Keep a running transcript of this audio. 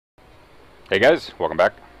Hey guys, welcome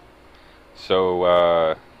back.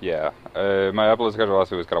 So, yeah, my upload schedule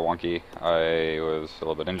last week was kind of wonky. I was a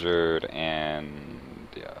little bit injured, and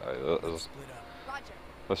yeah,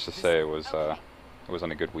 let's just say it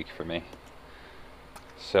wasn't a good week for me.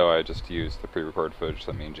 So I just used the pre-recorded footage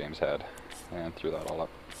that me and James had, and threw that all up.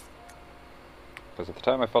 Because at the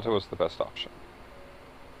time I felt it was the best option.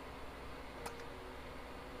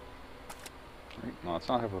 Right, well, let's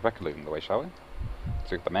not have Rebecca leading the way, shall we? Let's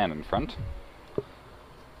get the man in front.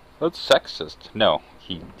 That's sexist. No,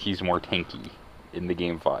 he's more tanky. In the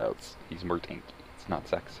game files, he's more tanky. It's not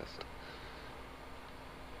sexist.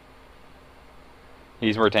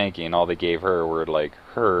 He's more tanky, and all they gave her were like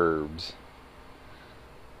herbs.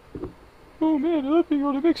 Oh man, I love being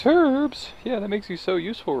able to mix herbs. Yeah, that makes you so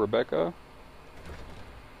useful, Rebecca.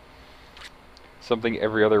 Something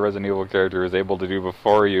every other Resident Evil character is able to do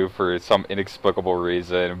before you for some inexplicable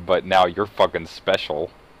reason, but now you're fucking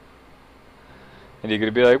special. And you're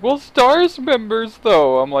gonna be like, well, STARS members,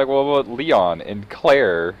 though. I'm like, well, what about Leon and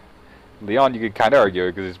Claire? Leon, you could kind of argue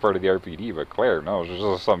it because he's part of the RPD, but Claire, no,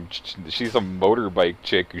 she's some motorbike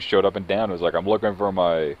chick who showed up in town and was like, I'm looking for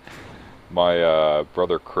my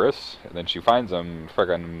brother Chris, and then she finds him,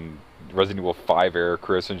 fucking Resident Evil 5 era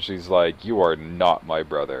Chris, and she's like, you are not my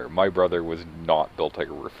brother. My brother was not built like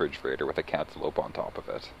a refrigerator with a cantaloupe on top of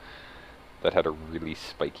it. That had a really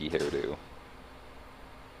spiky hairdo.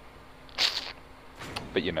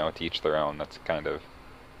 But you know, to each their own, that's kind of...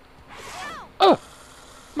 Oh!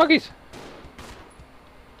 Monkeys!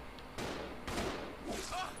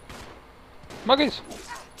 Monkeys!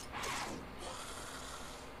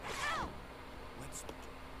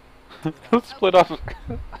 Let's split off.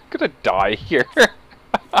 I'm gonna die here.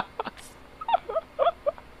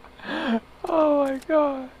 Oh my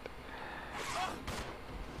god.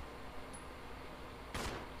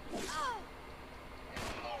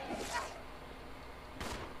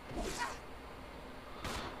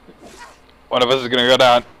 One of us is gonna go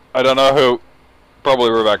down. I don't know who.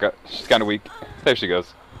 Probably Rebecca. She's kinda weak. There she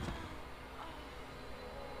goes.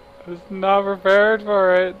 I was not prepared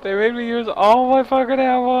for it. They made me use all my fucking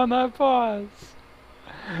ammo on that boss.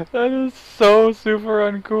 That is so super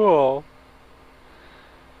uncool.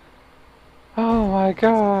 Oh my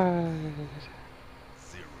god.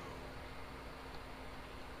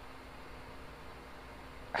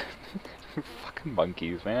 Fucking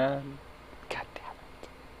monkeys, man. God damn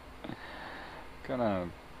it.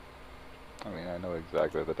 I mean, I know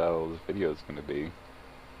exactly what the title of this video is gonna be.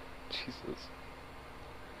 Jesus.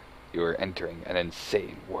 You are entering an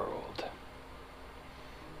insane world.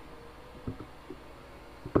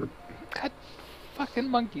 God, fucking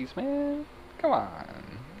monkeys, man. Come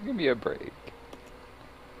on. Give me a break.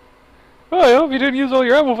 Well, I hope you didn't use all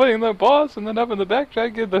your ammo fighting that boss, and then up in the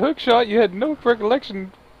backtrack get the hookshot you had no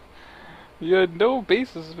recollection. You had no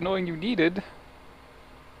basis of knowing you needed.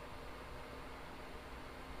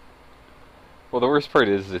 Well, the worst part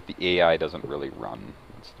is that the AI doesn't really run.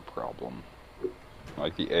 That's the problem.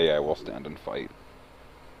 Like, the AI will stand and fight.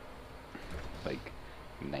 Like,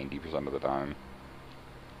 90% of the time.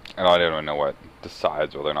 And I don't even know what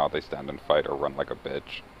decides whether or not they stand and fight or run like a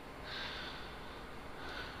bitch.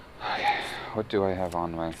 What do I have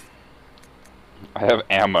on my... I have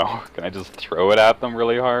ammo. Can I just throw it at them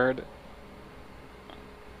really hard?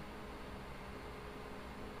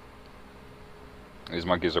 These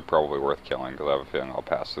monkeys are probably worth killing, because I have a feeling I'll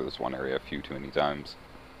pass through this one area a few too many times.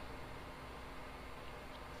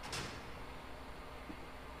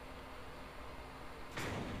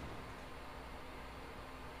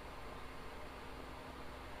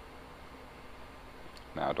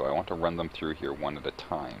 Now, do I want to run them through here one at a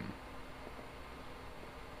time?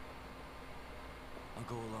 I'll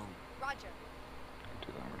go alone. Roger. Do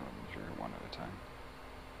that, run them through here one at a time.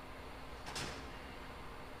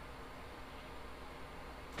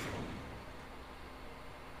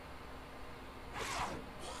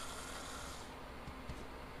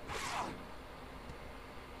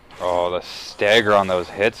 Oh, the stagger on those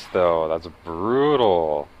hits, though. That's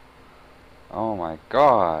brutal. Oh my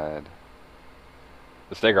god.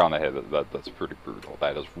 The stagger on the hit, that's pretty brutal.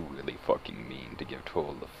 That is really fucking mean to give to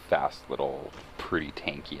a fast little, pretty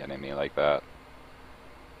tanky enemy like that.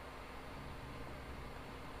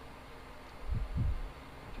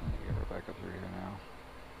 Can I get Rebecca through here now?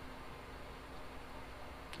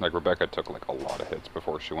 Like, Rebecca took like a lot of hits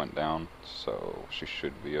before she went down, so she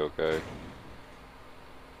should be okay.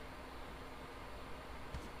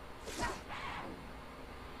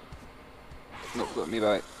 No, let me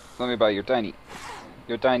by. Let me by. You're tiny.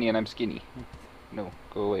 You're tiny and I'm skinny. No,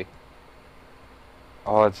 go away.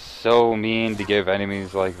 Oh, it's so mean to give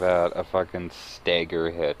enemies like that a fucking stagger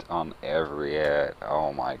hit on every hit.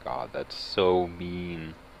 Oh my god, that's so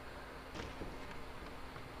mean.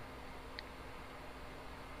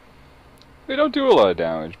 They don't do a lot of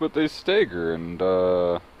damage, but they stagger and,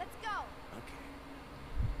 Let's go.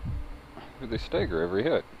 Okay. they stagger every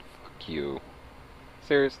hit. Fuck you.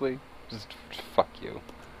 Seriously? Just fuck you.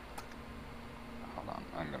 Hold on,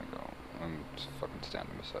 I'm gonna go. I'm just fucking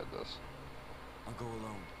standing beside this. I'll go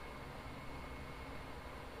alone.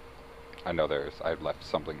 I know I've left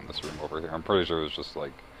something in this room over here. I'm pretty sure it was just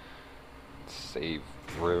like, save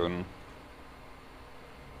rune.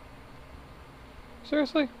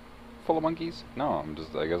 Seriously? Full of monkeys? No,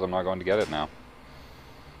 I guess I'm not going to get it now.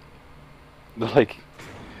 Like,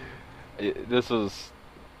 this is...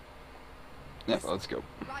 Yeah, let's go.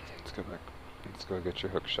 Roger. Let's go back. Let's go get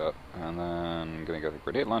your hookshot. And then I'm gonna get a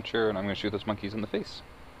grenade launcher and I'm gonna shoot those monkeys in the face.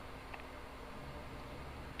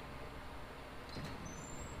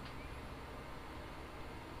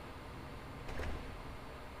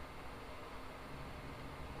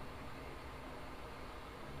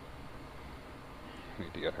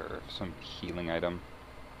 Need to get her some healing item.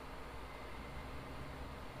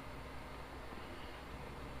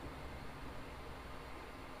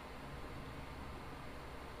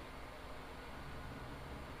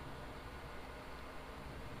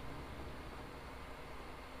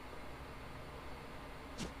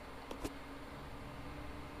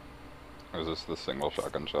 Or is this the single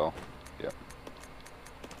shotgun shell? Yep.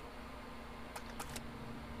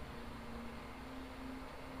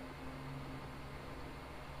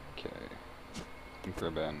 Okay.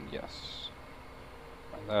 Ribbon, yes.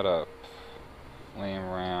 Line that up. Flame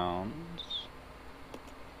rounds.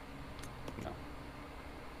 No.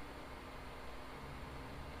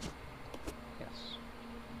 Yes.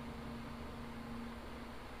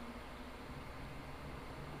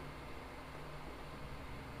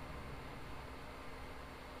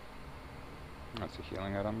 That's a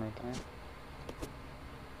healing item right there.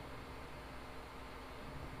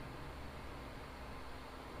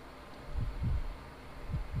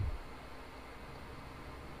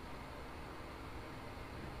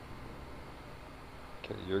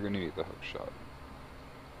 Okay, you're gonna need the hook shot.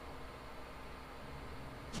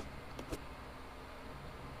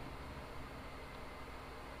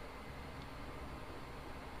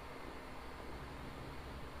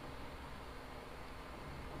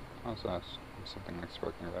 How's that? Something like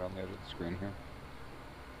sparking right on the edge of the screen here.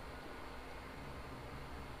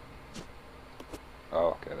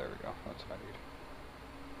 Oh, okay, there we go. That's what I need.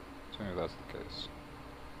 So maybe that's the case.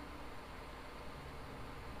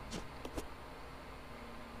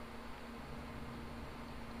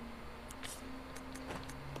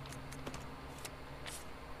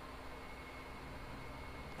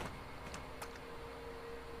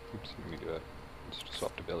 Oops, let me do that. Let's just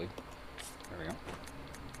swap to Billy. There we go.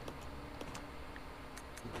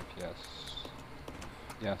 Yes.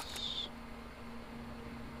 Yes.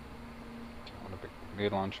 Okay, I want a big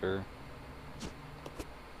grenade launcher.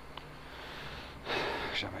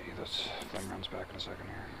 Actually, I might need those flame rounds back in a second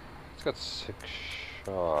here. It's got 6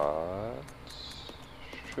 shots.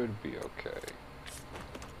 Should be okay.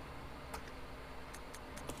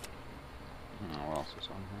 What else is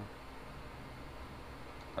on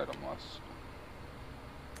here? Item list.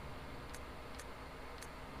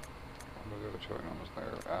 What are the other 2 items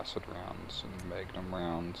there? Acid rounds and magnum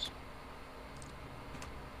rounds.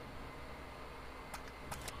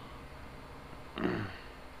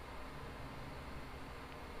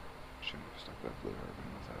 Shouldn't have stuck that blue ribbon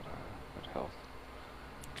with that health.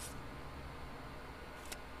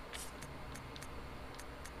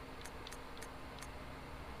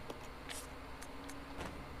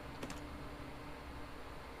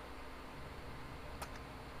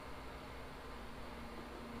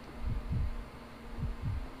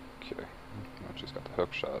 Okay, now she's got the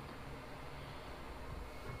hook shot.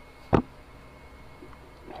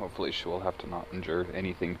 Hopefully she will have to not endure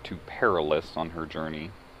anything too perilous on her journey.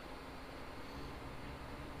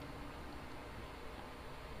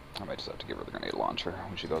 I might just have to give her the grenade launcher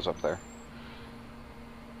when she goes up there.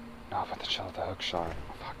 No, but the shell of the hook shot.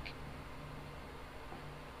 Oh, fuck.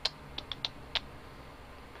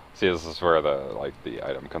 See, this is where the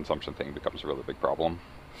item consumption thing becomes a really big problem.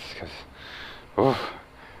 Because,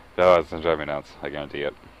 no, it's gonna drive me nuts. I guarantee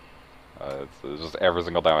it. It's just every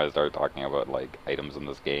single time I start talking about like items in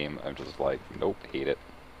this game, I'm just like, nope, hate it.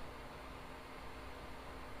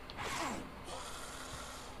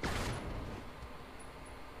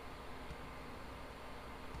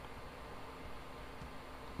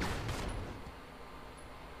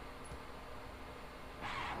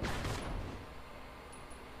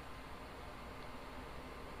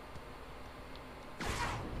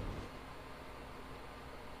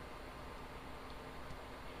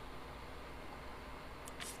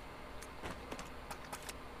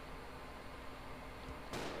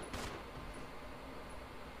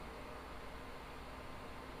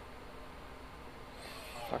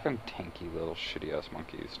 Fucking tanky little shitty ass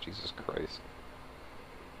monkeys. Jesus Christ.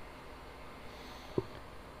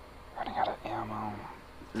 Running out of ammo.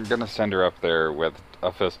 I'm gonna send her up there with a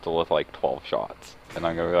pistol with like 12 shots. And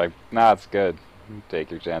I'm gonna be like, nah, it's good. Take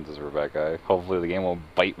your chances, Rebecca. Hopefully the game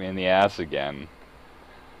won't bite me in the ass again.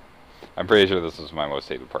 I'm pretty sure this is my most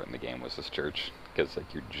hated part in the game, was this church. Because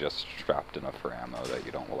like you're just strapped enough for ammo that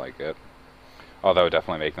you don't like it. Although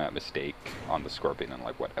definitely making that mistake on the Scorpion in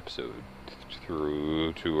like what episode?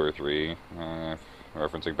 Through 2 or 3,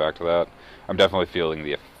 referencing back to that. I'm definitely feeling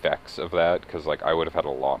the effects of that, because like I would have had a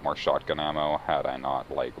lot more shotgun ammo had I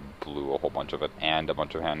not like blew a whole bunch of it and a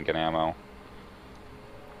bunch of handgun ammo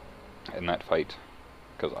in that fight,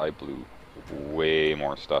 because I blew way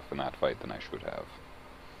more stuff in that fight than I should have.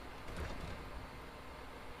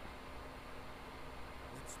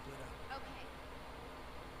 Let's split up. Okay.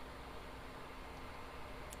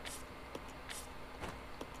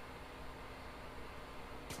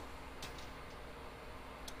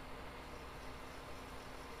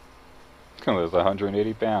 There's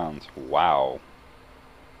 180 pounds. Wow.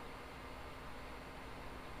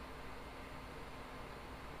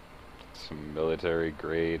 Some military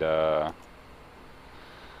grade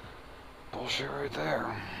bullshit right there.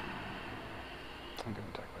 I'm getting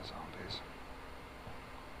attacked by zombies.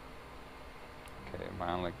 Okay, am I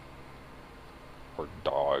on like, or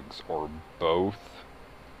dogs, or both?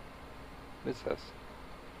 What is this?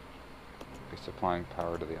 Be supplying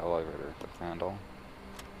power to the elevator with handle.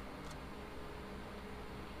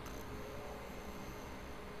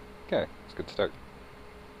 Okay, it's a good start.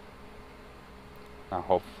 Now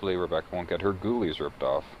hopefully Rebecca won't get her ghoulies ripped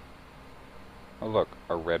off. Oh look,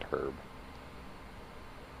 a red herb.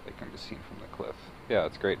 They can be seen from the cliff. Yeah,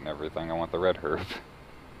 it's great and everything, I want the red herb.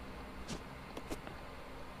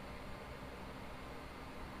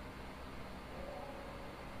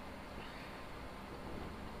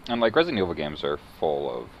 And like Resident Evil games are full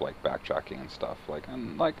of like backtracking and stuff.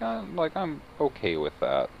 I'm okay with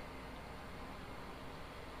that.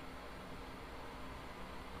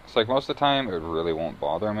 It's like most of the time it really won't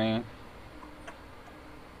bother me.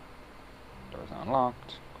 Doors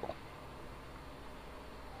unlocked. Cool.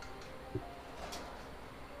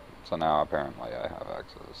 So now apparently I have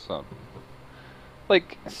access. So,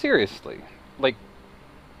 like, seriously, like,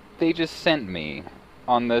 they just sent me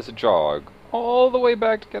on this jog all the way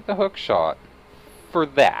back to get the hookshot for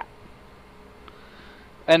that.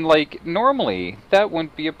 And like, normally that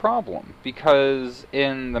wouldn't be a problem, because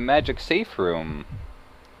in the magic safe room,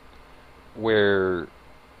 where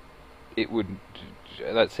it would,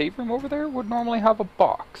 that safe room over there would normally have a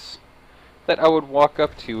box that I would walk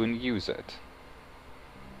up to and use it.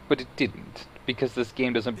 But it didn't, because this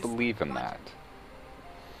game doesn't believe in that.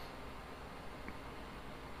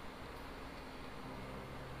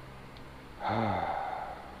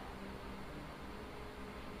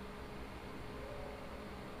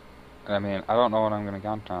 I mean, I don't know what I'm gonna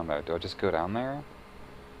go down there. Do I just go down there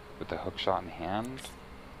with the hookshot in hand?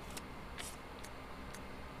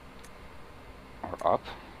 Or up?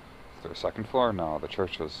 Is there a second floor? No, the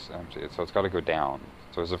church was empty, so it's gotta go down.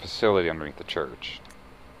 So there's a facility underneath the church.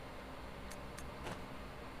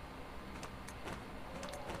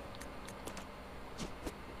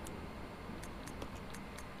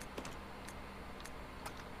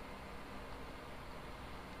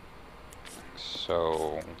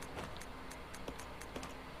 So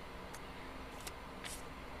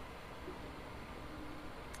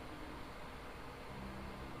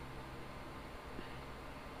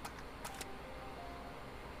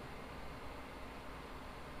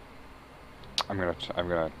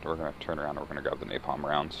we're gonna turn around and we're gonna grab the napalm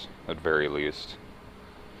rounds, at very least.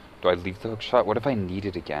 Do I leave the hookshot? What if I need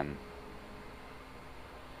it again?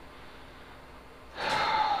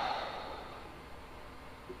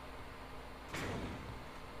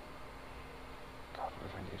 God, what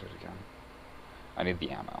if I need it again? I need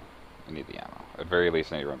the ammo. I need the ammo. At very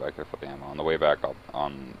least I need to run back there for the ammo. On the way back,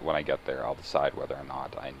 when I get there, I'll decide whether or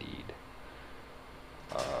not I need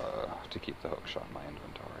to keep the hookshot in my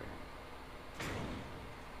inventory.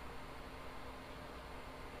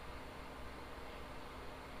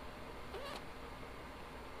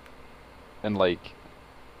 And like,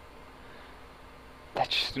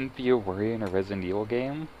 that shouldn't be a worry in a Resident Evil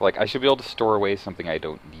game. Like, I should be able to store away something I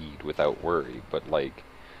don't need without worry, but like,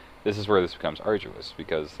 this is where this becomes arduous,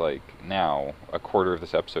 because like, now, a quarter of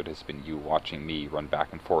this episode has been you watching me run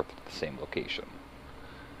back and forth to the same location.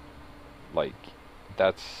 Like,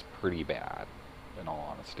 that's pretty bad, in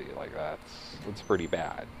all honesty. Like, that's pretty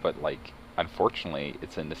bad, but like, unfortunately,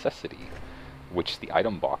 it's a necessity, which the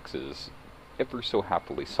item boxes ever so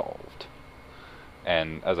happily solved.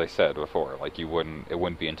 And as I said before, like it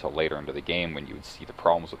wouldn't be until later into the game when you would see the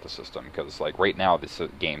problems with the system. Because like right now, this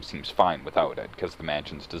game seems fine without it, because the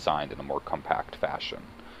mansion's designed in a more compact fashion,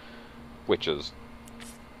 which is.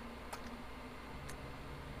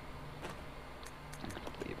 I'm gonna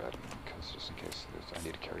leave it because just in case I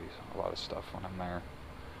need to carry a lot of stuff when I'm there.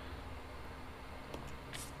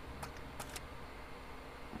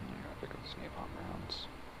 I'm gonna pick up this napalm rounds.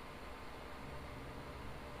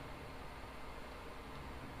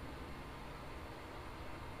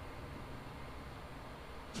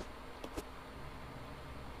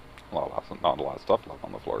 Not a lot of stuff left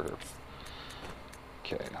on the floor here.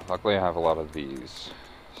 Okay, luckily I have a lot of these,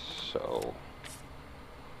 so...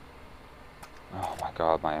 Oh my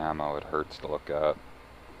god, my ammo, it hurts to look at.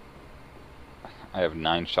 I have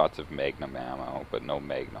 9 shots of Magnum ammo, but no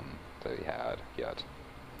Magnum that he had yet.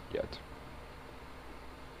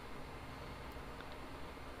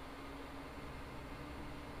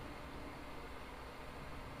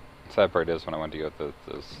 Sad part is when I went to get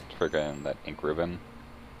this friggin' that ink ribbon,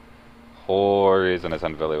 whole reason I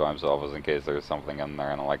sent Billy by himself was in case there was something in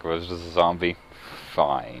there, and I'm like, well, it's just a zombie?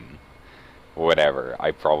 Fine. Whatever.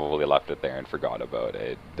 I probably left it there and forgot about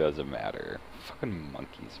it. Doesn't matter. Fucking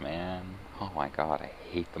monkeys, man. Oh my god, I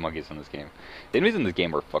hate the monkeys in this game. The enemies in this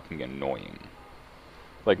game are fucking annoying.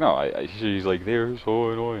 Like, no, she's like, they're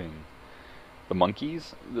so annoying. The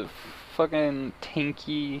monkeys, the fucking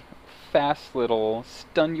tanky, fast little,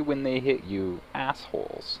 stun you when they hit you,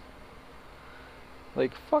 assholes.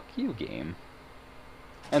 Like, fuck you, game.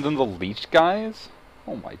 And then the leech guys?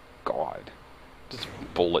 Oh my god. Just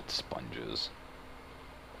bullet sponges.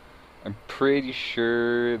 I'm pretty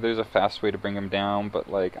sure there's a fast way to bring them down, but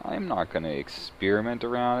like, I'm not gonna experiment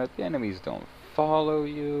around it. The enemies don't follow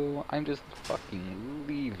you. I'm just fucking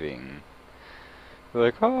leaving. They're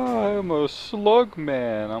like, oh, I'm a slug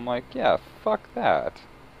man. I'm like, yeah, fuck that.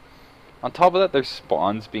 On top of that, there's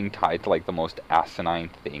spawns being tied to like the most asinine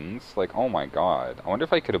things. Like, oh my god. I wonder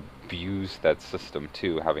if I could abuse that system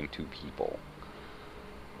too, having 2 people.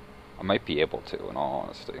 I might be able to, in all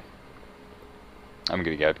honesty. I'm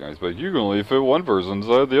gonna get guys, but you can only fit 1 person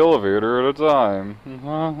inside the elevator at a time.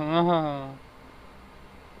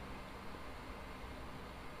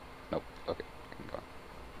 Nope. Okay, I can go.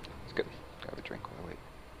 It's good. Grab a drink while I wait.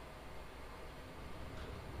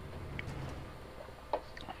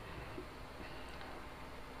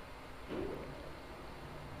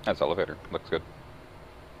 That's elevator. Looks good.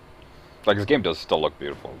 Like, this game does still look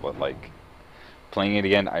beautiful, but like, playing it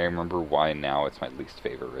again, I remember why now it's my least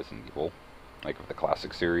favorite Resident Evil. Like, of the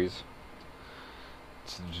classic series.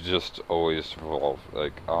 It's just always evolved.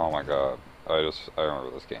 Like, oh my god. I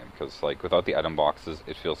remember this game. Because, like, without the item boxes,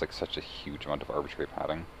 it feels like such a huge amount of arbitrary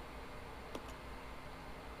padding.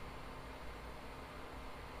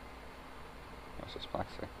 What's this black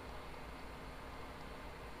say?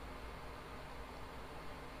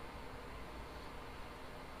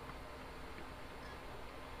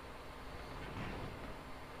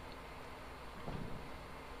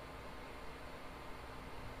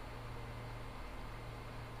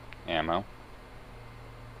 Ammo.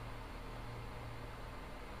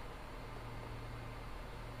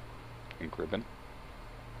 Ink ribbon.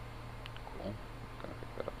 Cool. Gonna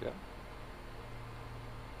pick that up yet.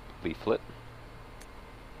 Leaflet.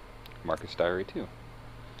 Marcus Diary 2.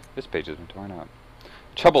 This page has been torn out.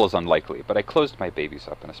 Trouble is unlikely, but I closed my babies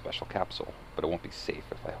up in a special capsule. But it won't be safe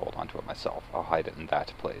if I hold onto it myself. I'll hide it in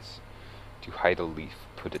that place. To hide a leaf,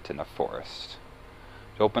 put it in a forest.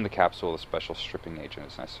 To open the capsule, a special stripping agent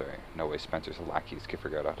is necessary. No way Spencer's lackeys can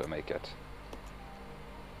figure out how to make it.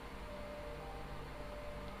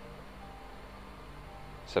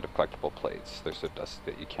 Set of collectible plates. They're so dusty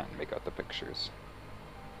that you can't make out the pictures.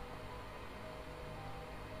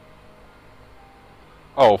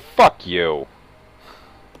 Oh, fuck you!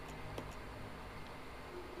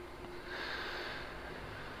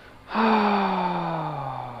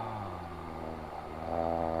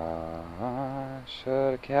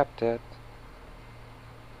 Should've kept it.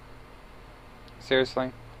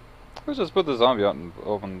 Seriously? Let's just put the zombie out in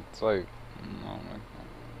open sight. Oh my god.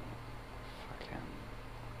 Fuck him.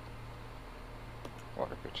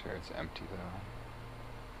 Water pitcher, it's empty though.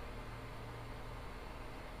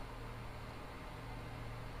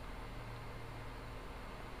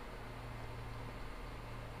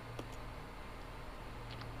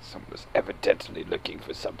 Someone is evidently looking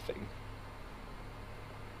for something.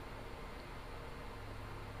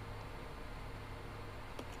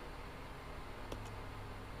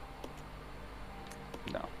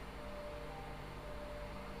 No.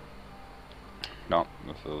 No,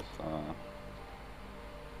 this is,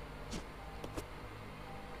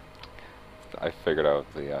 I figured out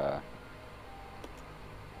the,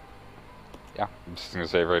 yeah, I'm just gonna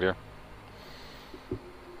save right here.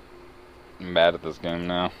 I'm mad at this game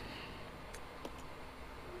now.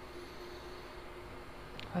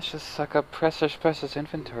 Let's just suck up precious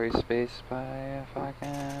inventory space by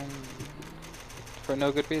fucking... for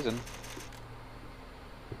no good reason.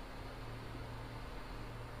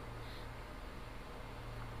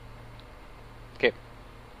 Okay,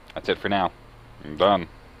 that's it for now. I'm done.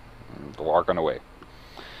 I'm walking away.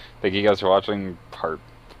 Thank you guys for watching part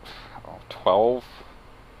 12?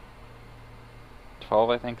 12,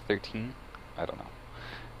 I think? 13? I don't know.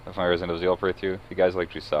 That's my Resident Evil playthrough. If you guys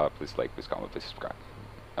liked what you saw, please like, please comment, please subscribe.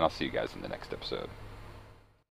 And I'll see you guys in the next episode.